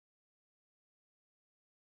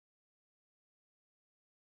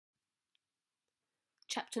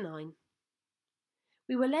Chapter 9.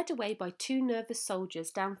 We were led away by two nervous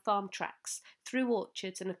soldiers down farm tracks, through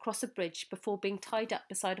orchards and across a bridge before being tied up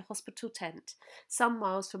beside a hospital tent, some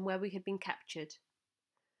miles from where we had been captured.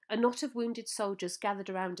 A knot of wounded soldiers gathered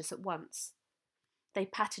around us at once. They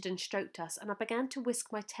patted and stroked us, and I began to whisk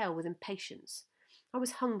my tail with impatience. I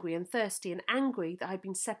was hungry and thirsty and angry that I had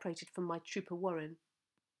been separated from my trooper Warren.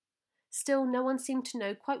 Still, no one seemed to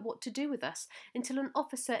know quite what to do with us until an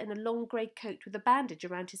officer in a long grey coat with a bandage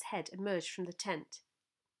around his head emerged from the tent.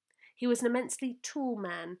 He was an immensely tall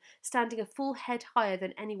man, standing a full head higher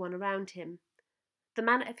than anyone around him. The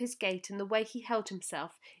manner of his gait and the way he held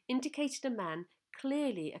himself indicated a man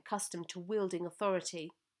clearly accustomed to wielding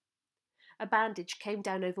authority. A bandage came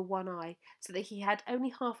down over one eye, so that he had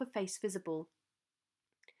only half a face visible.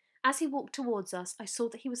 As he walked towards us, I saw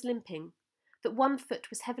that he was limping, that one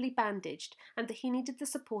foot was heavily bandaged, and that he needed the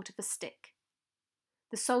support of a stick.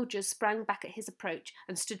 The soldiers sprang back at his approach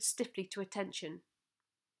and stood stiffly to attention.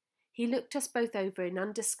 He looked us both over in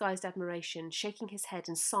undisguised admiration, shaking his head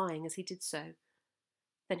and sighing as he did so.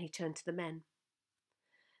 Then he turned to the men.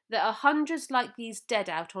 "There are hundreds like these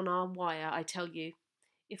dead out on our wire, I tell you.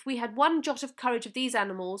 If we had one jot of courage of these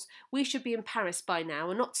animals, we should be in Paris by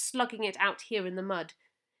now, and not slugging it out here in the mud.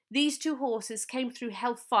 These two horses came through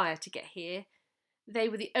hell fire to get here. They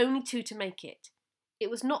were the only two to make it. It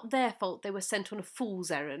was not their fault they were sent on a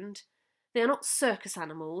fool's errand. They are not circus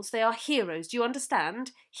animals. They are heroes, do you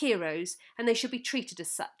understand? Heroes, and they should be treated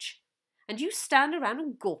as such. And you stand around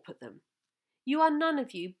and gawp at them. You are none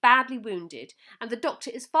of you badly wounded, and the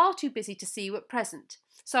doctor is far too busy to see you at present.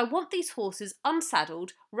 So I want these horses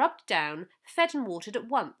unsaddled, rubbed down, fed and watered at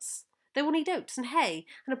once. They will need oats and hay,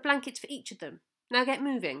 and a blanket for each of them. Now get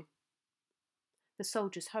moving." The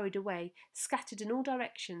soldiers hurried away, scattered in all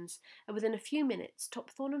directions, and within a few minutes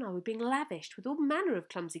Topthorne and I were being lavished with all manner of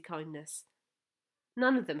clumsy kindness.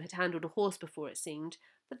 None of them had handled a horse before, it seemed,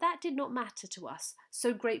 but that did not matter to us,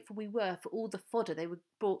 so grateful we were for all the fodder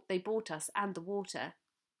they brought us and the water.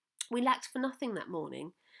 We lacked for nothing that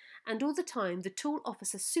morning, and all the time the tall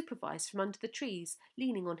officer supervised from under the trees,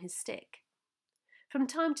 leaning on his stick. From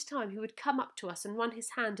time to time he would come up to us and run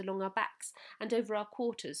his hand along our backs and over our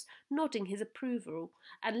quarters, nodding his approval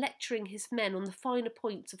and lecturing his men on the finer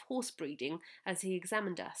points of horse breeding as he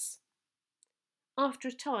examined us. After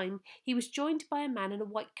a time he was joined by a man in a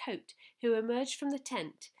white coat who emerged from the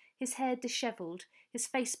tent, his hair dishevelled, his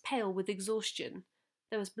face pale with exhaustion.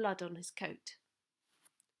 There was blood on his coat.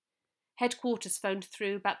 "Headquarters phoned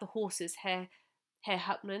through about the horses, Herr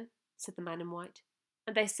Hauptmann," said the man in white.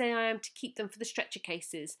 "And they say I am to keep them for the stretcher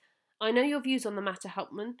cases. I know your views on the matter,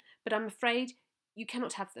 Hauptmann, but I'm afraid you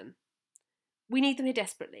cannot have them. We need them here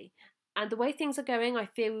desperately, and the way things are going, I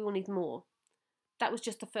fear we will need more. That was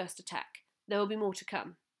just the first attack. There will be more to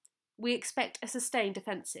come. We expect a sustained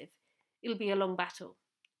offensive. It'll be a long battle.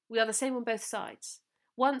 We are the same on both sides.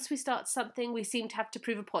 Once we start something, we seem to have to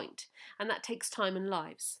prove a point, and that takes time and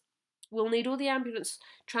lives. We'll need all the ambulance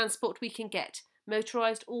transport we can get,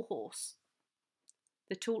 motorised or horse."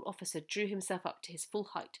 The tall officer drew himself up to his full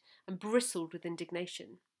height and bristled with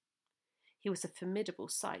indignation. He was a formidable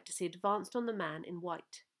sight as he advanced on the man in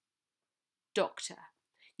white. "Doctor,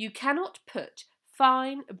 you cannot put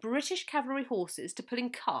fine British cavalry horses to pull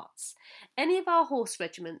in carts. Any of our horse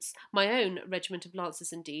regiments, my own regiment of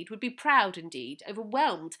lancers indeed, would be proud indeed,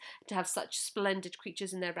 overwhelmed to have such splendid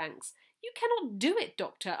creatures in their ranks. You cannot do it,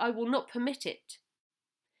 doctor. I will not permit it."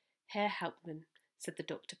 "Herr Hauptmann," said the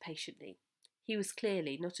doctor patiently. He was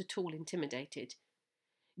clearly not at all intimidated.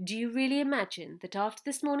 "Do you really imagine that after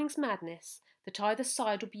this morning's madness that either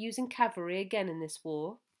side will be using cavalry again in this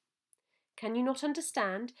war? Can you not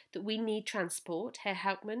understand that we need transport, Herr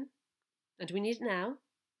Hauptmann? And we need it now.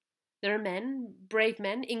 There are men, brave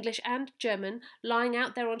men, English and German, lying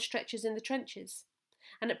out there on stretchers in the trenches.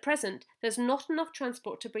 And at present there's not enough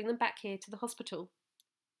transport to bring them back here to the hospital.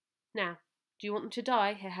 Now, do you want them to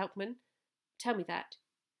die, Herr Hauptmann? Tell me that.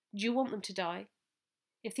 Do you want them to die?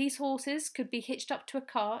 If these horses could be hitched up to a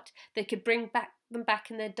cart, they could bring them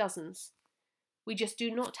back in their dozens. We just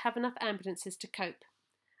do not have enough ambulances to cope,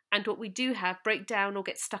 and what we do have break down or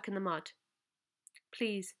get stuck in the mud.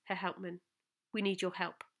 Please, Herr Hauptmann, we need your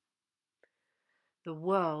help." "The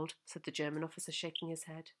world," said the German officer, shaking his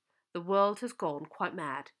head, "the world has gone quite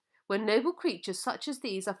mad. When noble creatures such as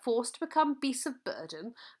these are forced to become beasts of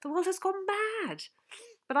burden, the world has gone mad.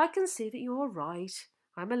 But I can see that you are right.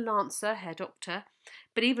 I'm a lancer, Herr Doctor,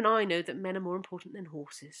 but even I know that men are more important than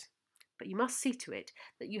horses. But you must see to it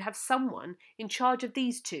that you have someone in charge of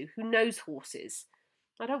these two who knows horses.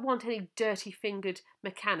 I don't want any dirty-fingered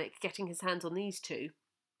mechanic getting his hands on these two.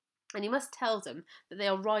 And you must tell them that they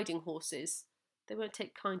are riding horses. They won't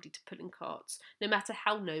take kindly to pulling carts, no matter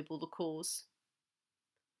how noble the cause."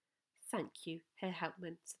 "Thank you, Herr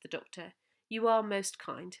Hauptmann," said the doctor. "You are most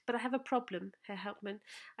kind, but I have a problem, Herr Hauptmann.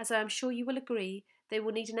 As I am sure you will agree, they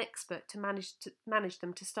will need an expert to manage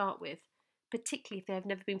them to start with, particularly if they have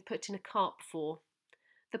never been put in a cart before.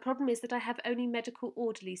 The problem is that I have only medical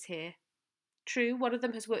orderlies here. True, one of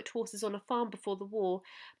them has worked horses on a farm before the war,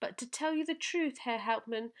 but to tell you the truth, Herr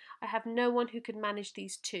Hauptmann, I have no one who can manage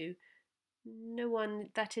these two. No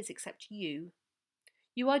one, that is, except you.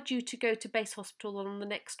 You are due to go to base hospital on the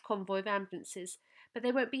next convoy of ambulances, but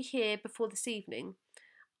they won't be here before this evening.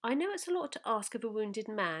 I know it's a lot to ask of a wounded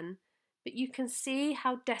man, but you can see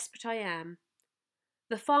how desperate I am.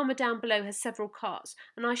 The farmer down below has several carts,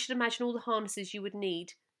 and I should imagine all the harnesses you would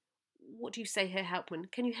need. What do you say, Herr Hauptmann?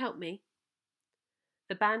 Can you help me?"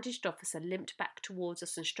 The bandaged officer limped back towards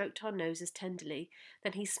us and stroked our noses tenderly.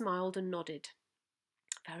 Then he smiled and nodded.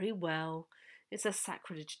 "Very well. It's a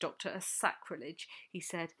sacrilege, Doctor, a sacrilege," he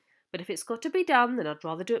said. "But if it's got to be done, then I'd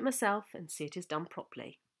rather do it myself and see it is done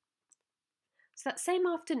properly." So that same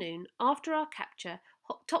afternoon, after our capture,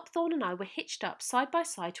 Topthorne and I were hitched up side by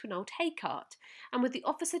side to an old hay cart, and with the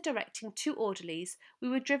officer directing two orderlies, we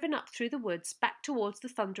were driven up through the woods back towards the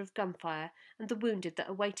thunder of gunfire and the wounded that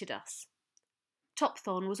awaited us.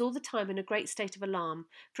 Topthorne was all the time in a great state of alarm,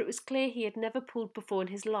 for it was clear he had never pulled before in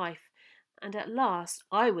his life, and at last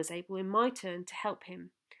I was able in my turn to help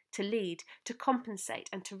him, to lead, to compensate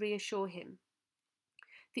and to reassure him.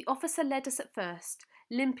 The officer led us at first,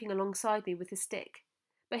 limping alongside me with his stick,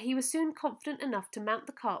 but he was soon confident enough to mount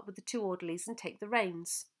the cart with the two orderlies and take the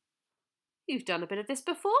reins. "You've done a bit of this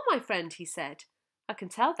before, my friend," he said. "I can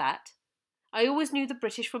tell that. I always knew the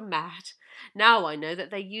British were mad. Now I know that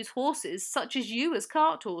they use horses such as you as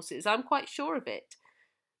cart horses. I'm quite sure of it.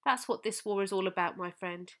 That's what this war is all about, my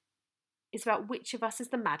friend. It's about which of us is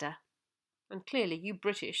the madder. And clearly you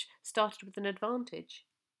British started with an advantage.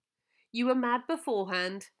 You were mad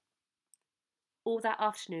beforehand." All that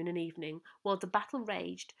afternoon and evening, while the battle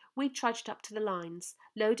raged, we trudged up to the lines,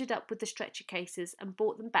 loaded up with the stretcher cases and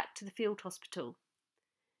brought them back to the field hospital.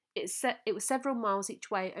 It was several miles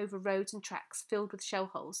each way over roads and tracks filled with shell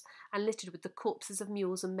holes and littered with the corpses of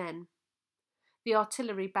mules and men. The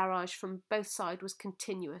artillery barrage from both sides was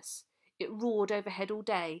continuous. It roared overhead all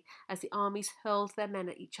day as the armies hurled their men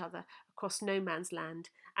at each other across no man's land,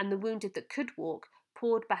 and the wounded that could walk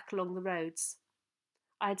poured back along the roads.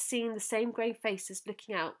 I had seen the same grey faces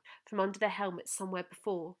looking out from under their helmets somewhere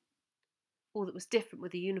before. All that was different were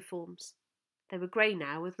the uniforms. They were grey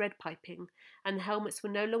now with red piping, and the helmets were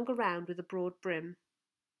no longer round with a broad brim.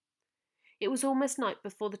 It was almost night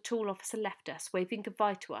before the tall officer left us, waving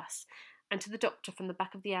goodbye to us and to the doctor from the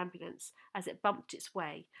back of the ambulance as it bumped its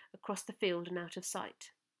way across the field and out of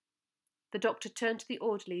sight. The doctor turned to the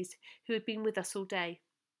orderlies who had been with us all day.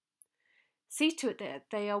 "See to it that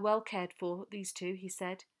they are well cared for, these two," he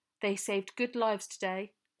said. "They saved good lives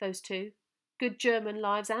today, those two. Good German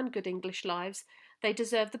lives and good English lives. They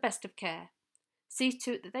deserve the best of care. See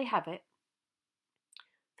to it that they have it."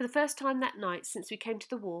 For the first time that night since we came to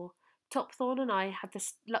the war, Topthorne and I had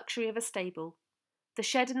the luxury of a stable. The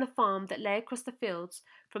shed in the farm that lay across the fields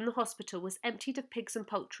from the hospital was emptied of pigs and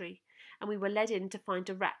poultry, and we were led in to find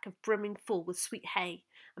a rack of brimming full with sweet hay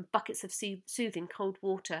and buckets of soothing cold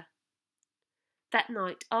water. That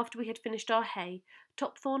night, after we had finished our hay,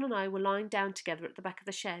 Topthorne and I were lying down together at the back of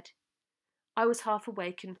the shed. I was half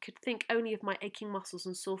awake and could think only of my aching muscles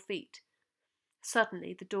and sore feet.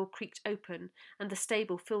 Suddenly the door creaked open and the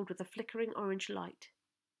stable filled with a flickering orange light.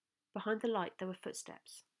 Behind the light there were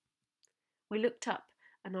footsteps. We looked up,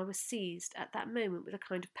 and I was seized at that moment with a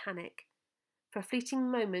kind of panic. For a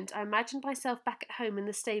fleeting moment I imagined myself back at home in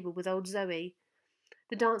the stable with old Zoe.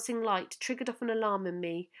 The dancing light triggered off an alarm in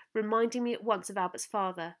me, reminding me at once of Albert's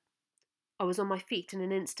father. I was on my feet in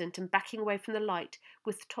an instant and backing away from the light,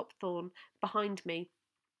 with Topthorne behind me,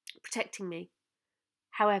 protecting me.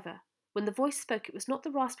 However, when the voice spoke, it was not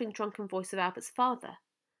the rasping, drunken voice of Albert's father,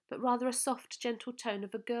 but rather a soft, gentle tone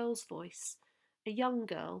of a girl's voice, a young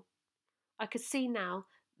girl. I could see now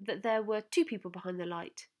that there were two people behind the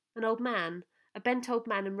light, an old man, a bent old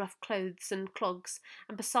man in rough clothes and clogs,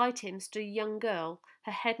 and beside him stood a young girl,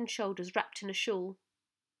 her head and shoulders wrapped in a shawl.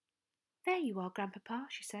 "There you are, Grandpapa,"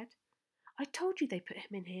 she said. "I told you they put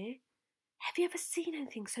him in here. Have you ever seen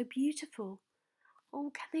anything so beautiful? Oh,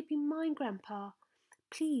 can they be mine, Grandpa?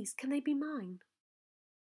 Please, can they be mine?"